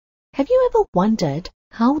Have you ever wondered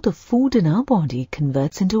how the food in our body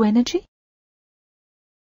converts into energy?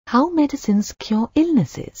 How medicines cure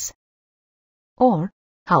illnesses? Or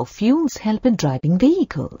how fuels help in driving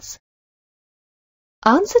vehicles?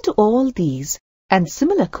 Answer to all these and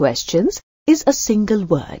similar questions is a single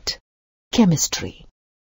word: chemistry.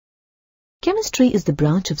 Chemistry is the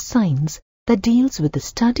branch of science that deals with the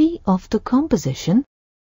study of the composition,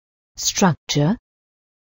 structure,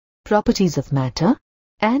 properties of matter,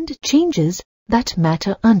 and changes that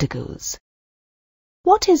matter undergoes.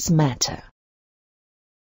 What is matter?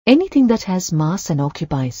 Anything that has mass and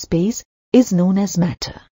occupies space is known as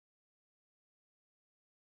matter.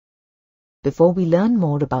 Before we learn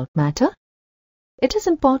more about matter, it is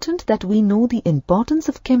important that we know the importance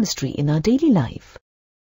of chemistry in our daily life.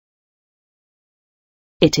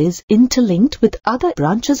 It is interlinked with other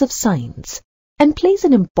branches of science and plays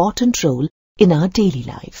an important role in our daily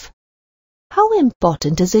life. How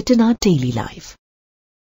important is it in our daily life?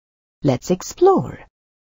 Let's explore.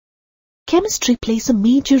 Chemistry plays a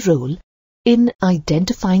major role in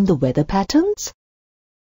identifying the weather patterns,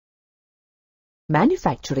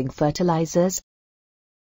 manufacturing fertilizers,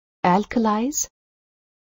 alkalis,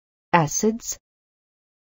 acids,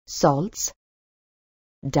 salts,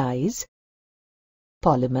 dyes,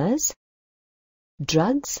 polymers,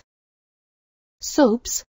 drugs,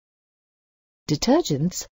 soaps,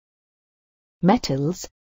 detergents, metals,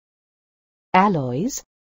 alloys,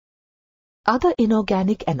 other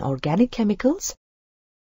inorganic and organic chemicals,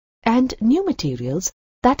 and new materials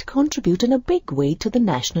that contribute in a big way to the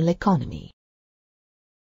national economy.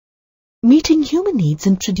 Meeting human needs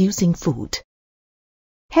in producing food,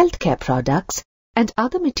 healthcare products, and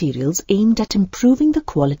other materials aimed at improving the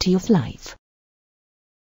quality of life.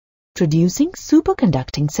 Producing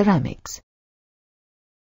superconducting ceramics,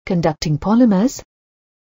 conducting polymers,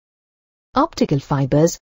 optical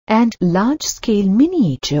fibers, and large-scale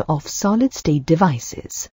miniature of solid-state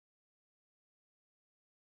devices.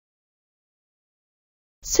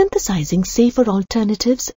 Synthesizing safer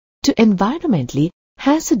alternatives to environmentally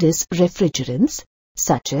hazardous refrigerants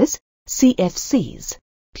such as CFCs,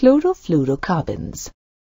 chlorofluorocarbons,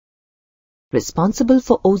 responsible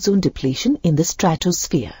for ozone depletion in the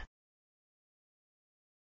stratosphere.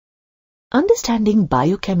 Understanding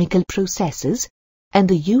biochemical processes and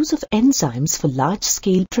the use of enzymes for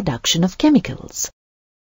large-scale production of chemicals,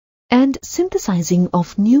 and synthesizing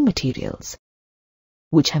of new materials,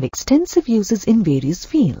 which have extensive uses in various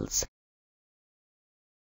fields.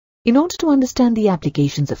 In order to understand the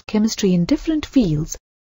applications of chemistry in different fields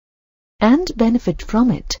and benefit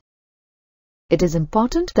from it, it is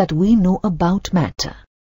important that we know about matter.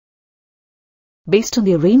 Based on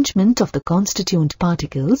the arrangement of the constituent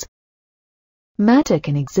particles, matter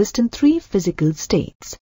can exist in three physical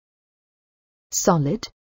states: solid,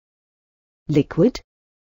 liquid,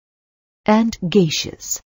 and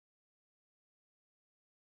gaseous.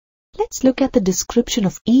 Let's look at the description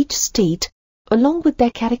of each state along with their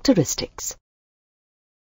characteristics.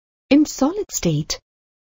 In solid state,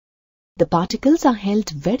 the particles are held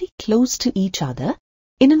very close to each other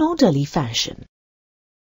in an orderly fashion.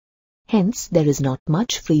 Hence, there is not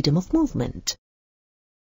much freedom of movement.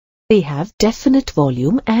 They have definite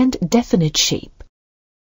volume and definite shape.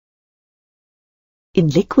 In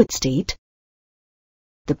liquid state,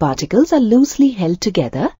 the particles are loosely held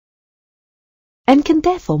together and can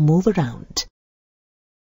therefore move around.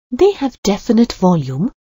 They have definite volume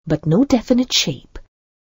but no definite shape.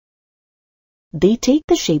 They take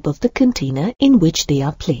the shape of the container in which they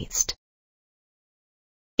are placed.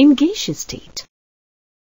 In gaseous state,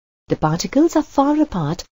 the particles are far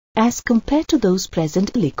apart as compared to those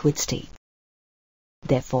present in liquid state.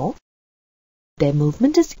 Therefore, their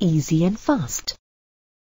movement is easy and fast.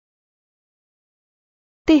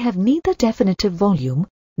 They have neither definitive volume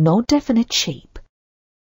nor definite shape,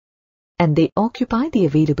 and they occupy the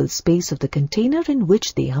available space of the container in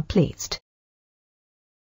which they are placed.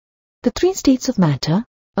 The three states of matter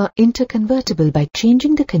are interconvertible by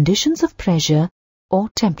changing the conditions of pressure or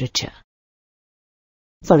temperature.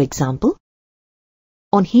 For example,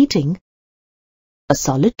 on heating, a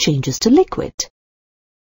solid changes to liquid.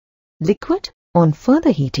 Liquid, on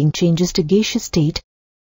further heating, changes to gaseous state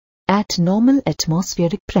at normal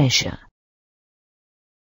atmospheric pressure.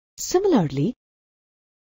 Similarly,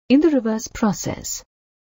 in the reverse process,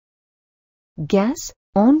 gas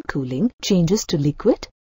on cooling changes to liquid,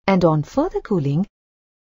 and on further cooling,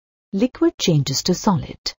 liquid changes to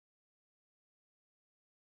solid.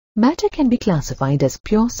 Matter can be classified as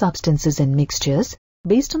pure substances and mixtures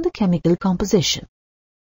based on the chemical composition.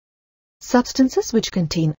 Substances which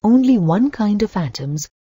contain only one kind of atoms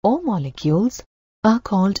or molecules are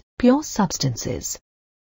called pure substances.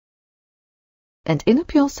 And in a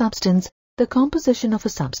pure substance, the composition of a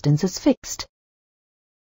substance is fixed.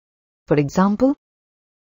 For example,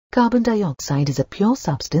 carbon dioxide is a pure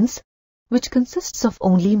substance which consists of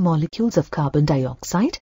only molecules of carbon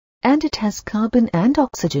dioxide, and it has carbon and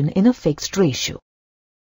oxygen in a fixed ratio.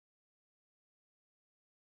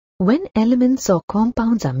 When elements or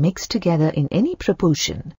compounds are mixed together in any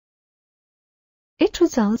proportion, it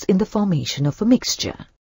results in the formation of a mixture.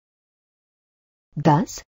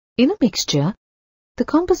 Thus, in a mixture, the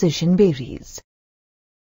composition varies.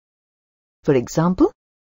 For example,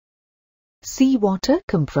 seawater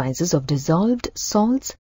comprises of dissolved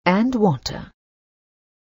salts and water.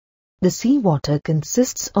 The seawater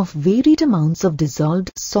consists of varied amounts of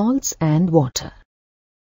dissolved salts and water.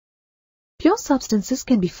 Pure substances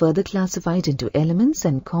can be further classified into elements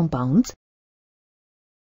and compounds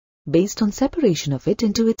based on separation of it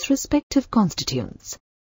into its respective constituents.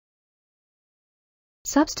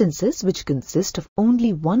 Substances which consist of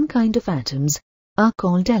only one kind of atoms are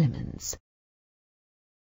called elements.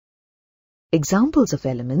 Examples of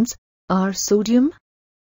elements are sodium,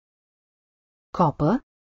 copper,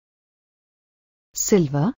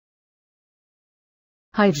 silver,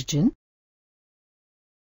 hydrogen,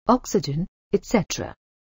 oxygen, etc.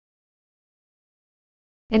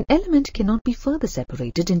 An element cannot be further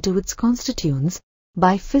separated into its constituents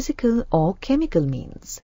by physical or chemical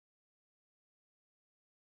means.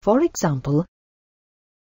 For example,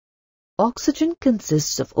 oxygen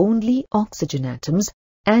consists of only oxygen atoms,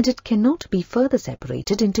 and it cannot be further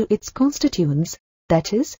separated into its constituents,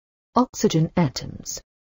 that is, oxygen atoms.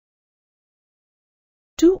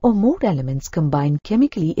 Two or more elements combine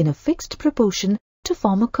chemically in a fixed proportion to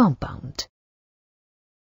form a compound.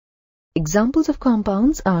 Examples of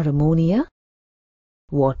compounds are ammonia,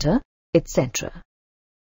 water, etc.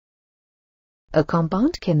 A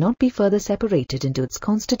compound cannot be further separated into its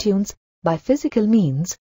constituents by physical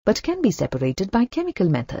means, but can be separated by chemical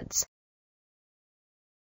methods.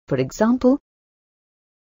 For example,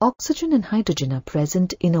 oxygen and hydrogen are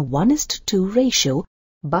present in a 1:2 ratio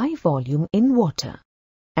by volume in water,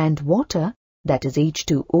 and water, that is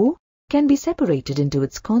H2O, can be separated into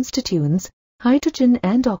its constituents, hydrogen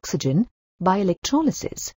and oxygen, by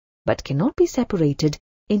electrolysis, but cannot be separated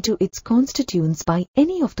into its constituents by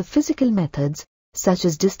any of the physical methods such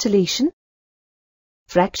as distillation,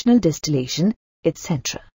 fractional distillation,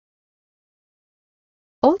 etc.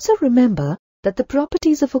 Also remember that the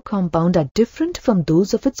properties of a compound are different from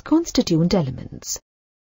those of its constituent elements.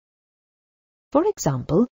 For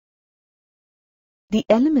example, the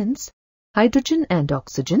elements hydrogen and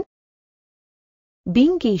oxygen,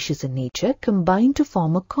 being gaseous in nature, combine to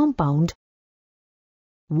form a compound,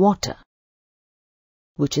 water,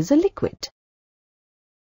 which is a liquid.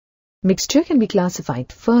 Mixture can be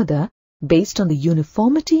classified further based on the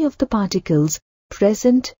uniformity of the particles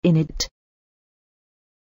present in it.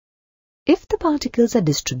 If the particles are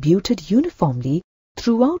distributed uniformly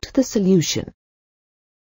throughout the solution,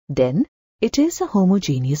 then it is a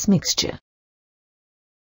homogeneous mixture.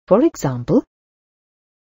 For example,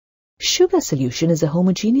 sugar solution is a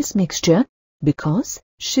homogeneous mixture because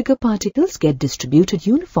sugar particles get distributed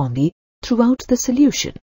uniformly throughout the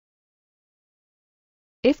solution.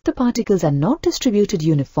 If the particles are not distributed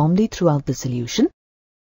uniformly throughout the solution,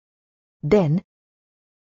 then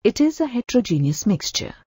it is a heterogeneous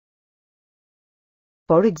mixture.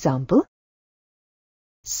 For example,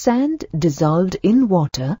 sand dissolved in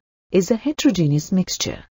water is a heterogeneous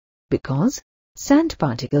mixture because sand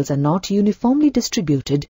particles are not uniformly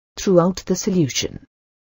distributed throughout the solution.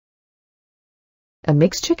 A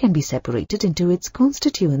mixture can be separated into its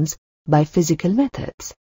constituents by physical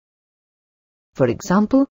methods. For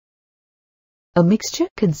example, a mixture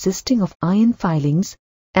consisting of iron filings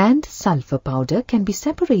and sulfur powder can be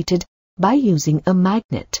separated by using a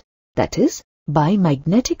magnet, that is, by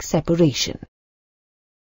magnetic separation.